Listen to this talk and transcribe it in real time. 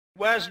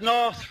Where's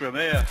north from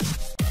here?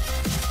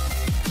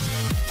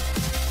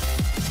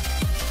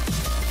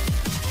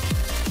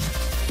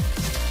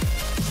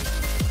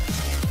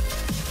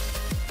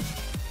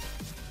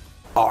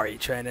 Alright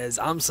trainers,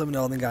 I'm some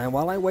Northern Guy, and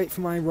while I wait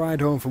for my ride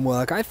home from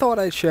work, I thought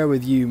I'd share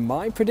with you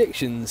my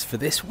predictions for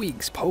this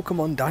week's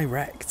Pokemon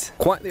Direct.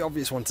 Quite the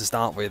obvious one to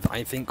start with.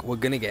 I think we're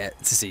gonna get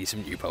to see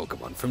some new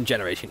Pokemon from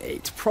Generation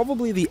 8.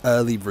 Probably the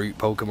early route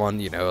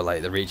Pokemon, you know,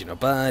 like the regional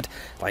bird,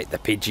 like the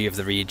Pidgey of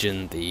the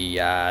region,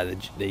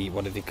 the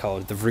what are they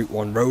called? The Route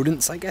 1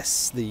 rodents, I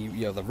guess, the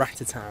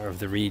Rattata of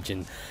the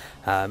region.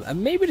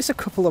 And maybe just a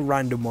couple of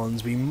random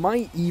ones. We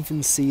might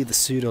even see the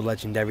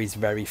pseudo-legendary's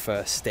very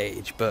first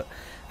stage, but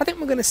I think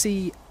we're going to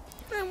see,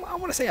 I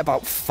want to say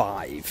about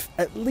 5,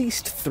 at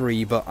least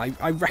 3, but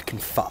I reckon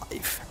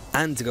 5.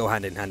 And to go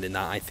hand in hand in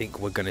that, I think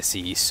we're going to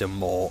see some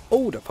more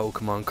older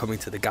Pokemon coming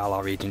to the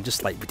Galar region,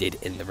 just like we did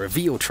in the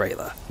reveal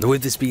trailer. Now,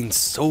 with this being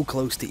so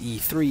close to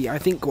E3, I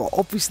think we're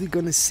obviously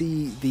going to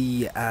see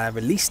the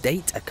release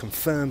date, a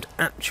confirmed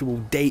actual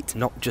date,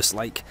 not just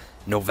like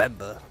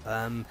November,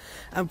 and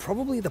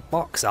probably the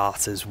box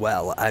art as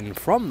well, and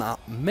from that,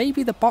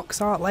 maybe the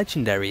box art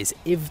legendaries,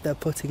 if they're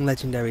putting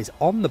legendaries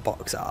on the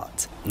box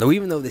art. Now,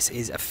 even though this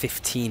is a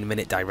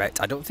 15-minute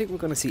direct, I don't think we're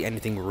going to see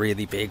anything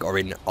really big or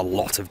in a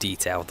lot of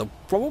detail. They'll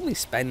probably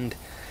spend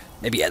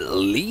maybe at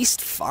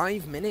least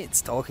 5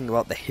 minutes talking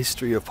about the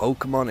history of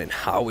Pokemon and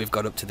how we've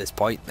got up to this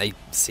point. They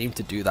seem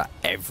to do that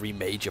every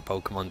major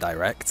Pokemon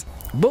Direct.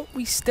 But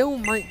we still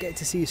might get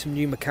to see some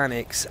new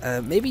mechanics,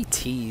 maybe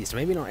teased,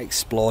 maybe not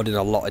explored in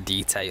a lot of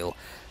detail.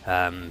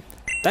 Then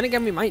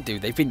again, we might do.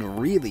 They've been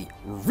really,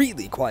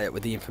 really quiet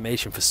with the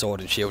information for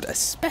Sword and Shield,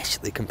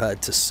 especially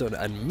compared to Sun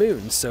and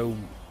Moon, so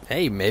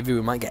hey, maybe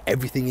we might get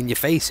everything in your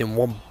face in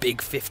one big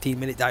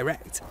 15-minute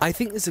direct. I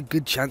think there's a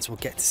good chance we'll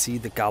get to see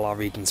the Galar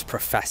region's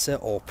professor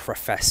or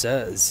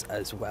professors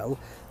as well,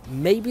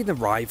 maybe the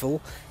rival,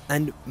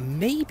 and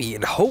maybe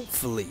and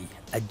hopefully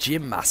a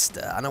gym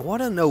master. And I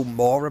want to know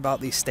more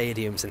about these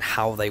stadiums and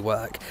how they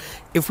work.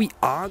 If we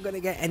are going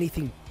to get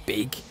anything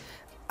big,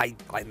 I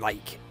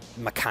like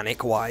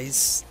mechanic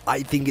wise,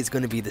 I think it's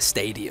going to be the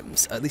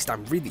stadiums. At least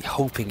I'm really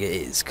hoping it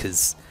is,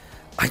 because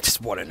I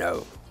just want to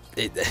know.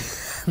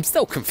 I'm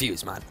still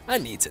confused, man. I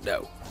need to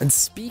know. And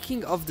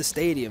speaking of the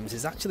stadiums,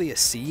 there's actually a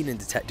scene in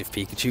Detective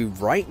Pikachu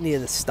right near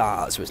the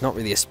start, so it's not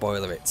really a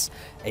spoiler, it's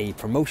a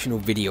promotional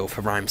video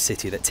for Rhyme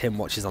City that Tim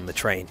watches on the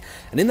train.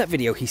 And in that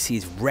video, he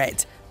sees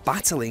Red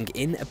battling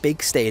in a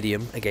big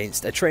stadium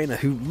against a trainer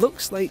who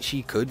looks like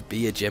she could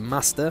be a gym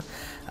master,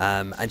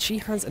 and she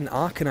has an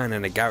Arcanine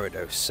and a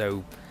Gyarados,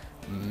 so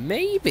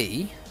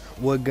maybe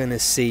we're gonna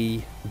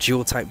see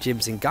dual type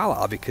gyms in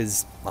Galar,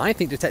 because I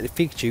think Detective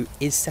Pikachu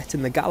is set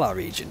in the Galar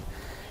region.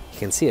 You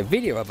can see a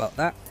video about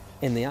that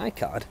in the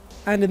iCard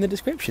and in the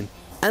description.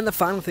 And the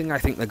final thing I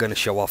think they're going to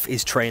show off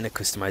is trainer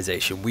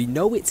customization. We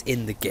know it's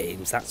in the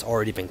games, that's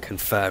already been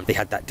confirmed. They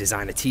had that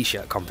designer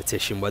t-shirt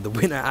competition where the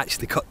winner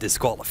actually got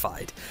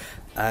disqualified.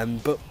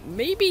 But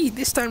maybe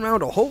this time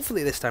round, or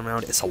hopefully this time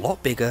round, it's a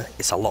lot bigger,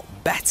 it's a lot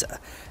better.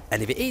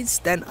 And if it is,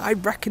 then I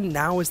reckon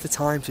now is the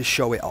time to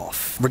show it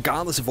off.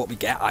 Regardless of what we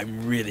get,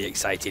 I'm really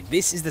excited.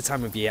 This is the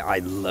time of year I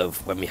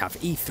love, when we have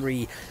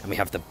E3 and we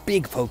have the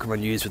big Pokemon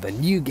news with a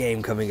new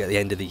game coming at the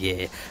end of the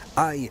year.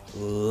 I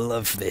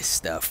love this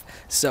stuff.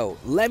 So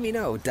let me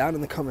know down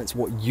in the comments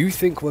what you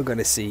think we're going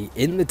to see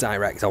in the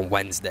Direct on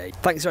Wednesday.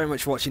 Thanks very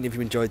much for watching. If you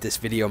enjoyed this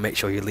video, make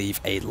sure you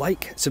leave a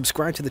like,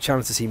 subscribe to the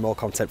channel to see more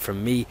content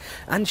from me,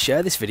 and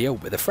share this video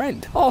with a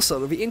friend. Also,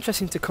 it'll be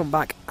interesting to come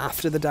back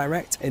after the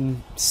Direct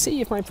and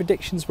see if my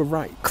predictions were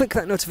right. Click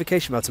that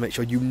notification bell to make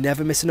sure you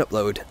never miss an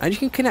upload, and you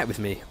can connect with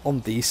me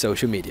on these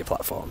social media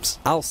platforms.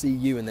 I'll see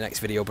you in the next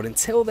video, but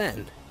until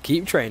then,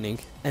 keep training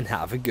and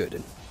have a good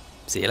one.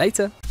 See you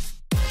later.